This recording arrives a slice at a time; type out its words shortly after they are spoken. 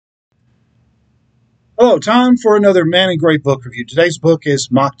Hello, time for another Man in Gray book review. Today's book is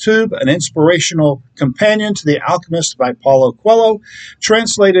Maktub, an inspirational companion to The Alchemist by Paulo Coelho,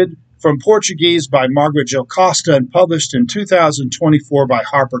 translated from Portuguese by Margaret Jill Costa and published in 2024 by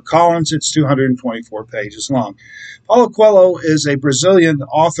HarperCollins. It's 224 pages long. Paulo Coelho is a Brazilian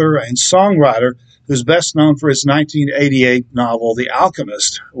author and songwriter who's best known for his 1988 novel, The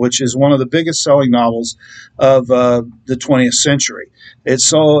Alchemist, which is one of the biggest selling novels of the 20th century.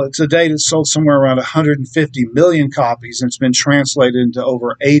 To date, it's sold somewhere around 150 million copies, and it's been translated into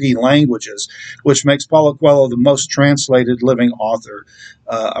over 80 languages, which makes Paulo Coelho the most translated living author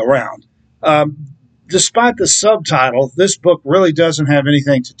around. Despite the subtitle, this book really doesn't have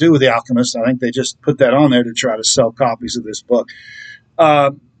anything to do with The Alchemist. I think they just put that on there to try to sell copies of this book.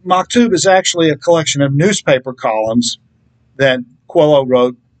 Maktub is actually a collection of newspaper columns that Coelho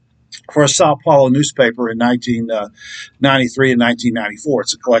wrote for a Sao Paulo newspaper in 1993 and 1994.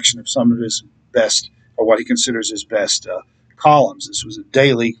 It's a collection of some of his best, or what he considers his best columns. This was a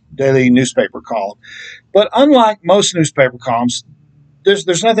daily newspaper column. But unlike most newspaper columns,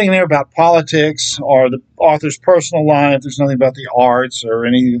 there's nothing there about politics or the author's personal life. There's nothing about the arts or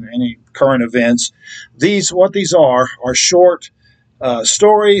any current events. What these are short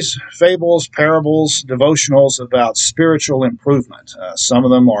stories, fables, parables, devotionals about spiritual improvement. Some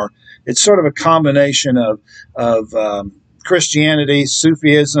of them it's sort of a combination of Christianity,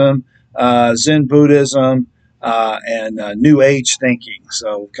 Sufism, Zen Buddhism, and New Age thinking.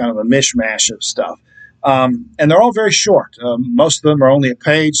 So kind of a mishmash of stuff. And they're all very short. Most of them are only a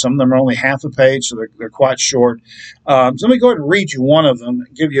page. Some of them are only half a page, so they're quite short. So let me go ahead and read you one of them,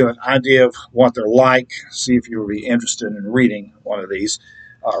 give you an idea of what they're like, see if you would be interested in reading one of these,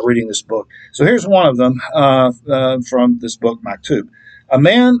 reading this book. So here's one of them from this book, Maktub. A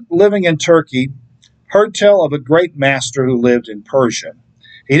man living in Turkey heard tell of a great master who lived in Persia.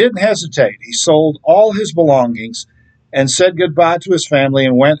 He didn't hesitate. He sold all his belongings and said goodbye to his family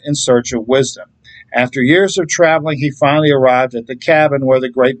and went in search of wisdom. After years of traveling, he finally arrived at the cabin where the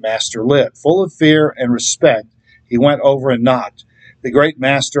great master lived. Full of fear and respect, he went over and knocked. The great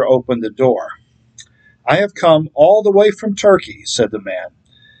master opened the door. "I have come all the way from Turkey," said the man.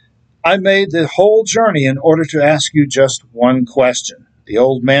 "I made the whole journey in order to ask you just one question." The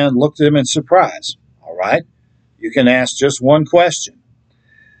old man looked at him in surprise. "All right, you can ask just one question."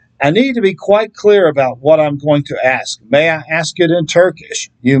 "I need to be quite clear about what I'm going to ask. May I ask it in Turkish?"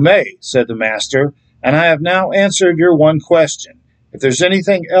 "You may," said the master, "and I have now answered your one question. If there's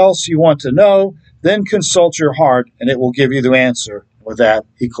anything else you want to know, then consult your heart, and it will give you the answer." With that,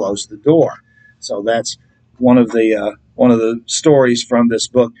 he closed the door. So that's one of the stories from this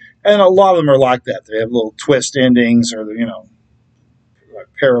book, and a lot of them are like that. They have little twist endings, or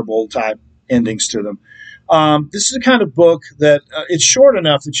parable type endings to them. This is the kind of book that it's short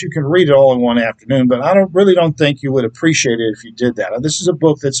enough that you can read it all in one afternoon, but I really don't think you would appreciate it if you did that. This is a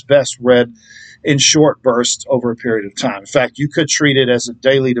book that's best read in short bursts over a period of time. In fact, you could treat it as a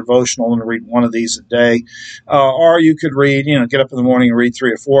daily devotional and read one of these a day, or you could read, get up in the morning and read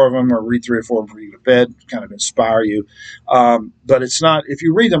 3 or 4 of them, or read 3 or 4 of them before you go to bed, kind of inspire you. But it's not. If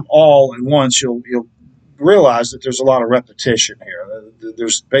you read them all at once, you'll realize that there's a lot of repetition here.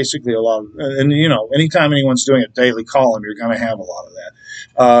 There's basically a lot of, and anytime anyone's doing a daily column, you're going to have a lot of that.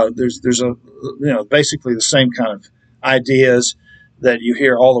 There's basically the same kind of ideas that you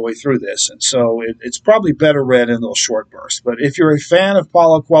hear all the way through this, and so it's probably better read in little short bursts. But if you're a fan of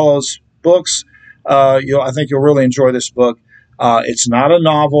Paulo Coelho's books, I think you'll really enjoy this book. It's not a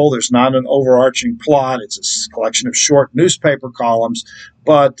novel. There's not an overarching plot. It's a collection of short newspaper columns,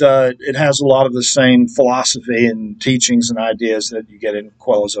 but it has a lot of the same philosophy and teachings and ideas that you get in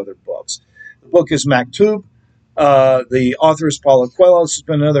Coelho's other books. The book is Maktub. The author is Paulo Coelho. This has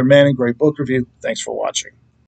been another Man in Gray book review. Thanks for watching.